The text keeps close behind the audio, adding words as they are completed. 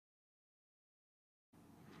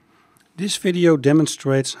This video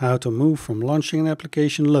demonstrates how to move from launching an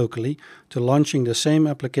application locally to launching the same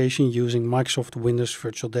application using Microsoft Windows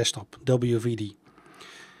Virtual Desktop, WVD.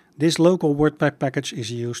 This local WordPad package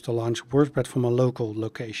is used to launch WordPad from a local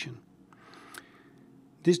location.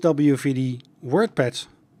 This WVD WordPad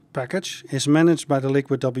package is managed by the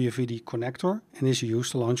Liquit WVD connector and is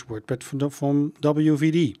used to launch WordPad from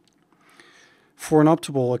WVD. For an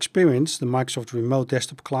optimal experience, the Microsoft Remote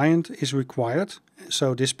Desktop client is required,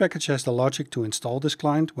 so this package has the logic to install this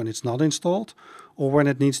client when it's not installed or when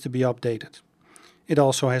it needs to be updated. It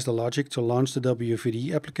also has the logic to launch the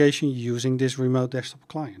WVD application using this Remote Desktop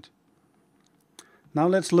client. Now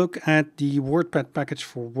let's look at the WordPad package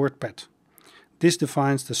for WordPad. This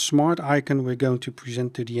defines the smart icon we're going to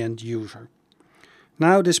present to the end user.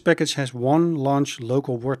 Now this package has one launch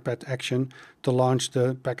local WordPad action to launch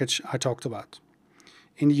the package I talked about.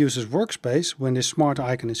 In the user's workspace, when this smart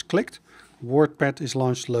icon is clicked, WordPad is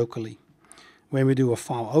launched locally. When we do a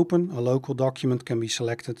file open, a local document can be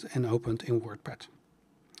selected and opened in WordPad.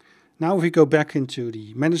 Now if we go back into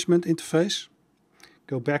the management interface,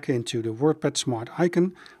 go back into the WordPad smart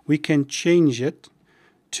icon, we can change it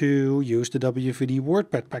to use the WVD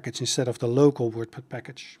WordPad package instead of the local WordPad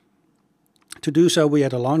package. To do so, we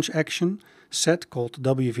add a launch action set called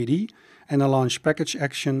WVD and a launch package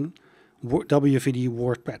action WVD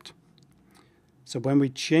WordPad. So when we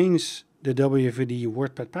change the WVD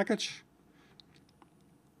WordPad package,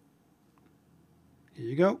 here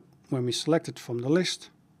you go. When we select it from the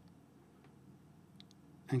list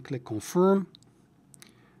and click confirm,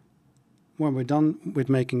 when we're done with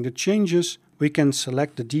making the changes, we can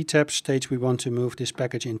select the DTAB stage we want to move this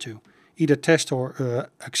package into, either test or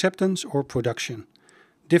acceptance or production.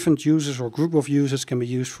 Different users or group of users can be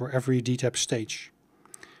used for every DTAB stage.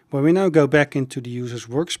 When we now go back into the user's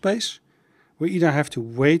workspace, we either have to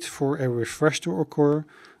wait for a refresh to occur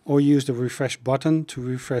or use the refresh button to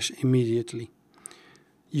refresh immediately.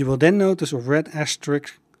 You will then notice a red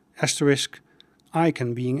asterisk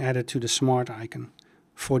icon being added to the smart icon.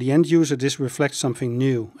 For the end user, this reflects something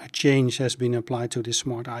new. A change has been applied to this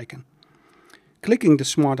smart icon. Clicking the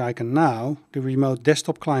smart icon now, the remote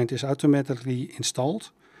desktop client is automatically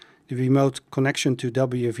installed. The remote connection to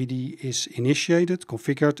WVD is initiated,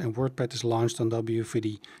 configured, and WordPad is launched on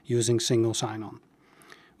WVD using single sign-on.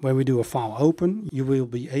 When we do a file open, you will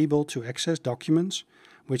be able to access documents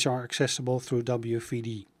which are accessible through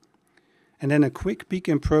WVD. And then a quick peek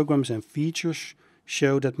in programs and features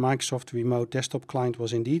show that Microsoft Remote Desktop Client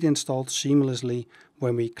was indeed installed seamlessly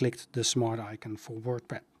when we clicked the smart icon for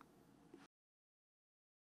WordPad.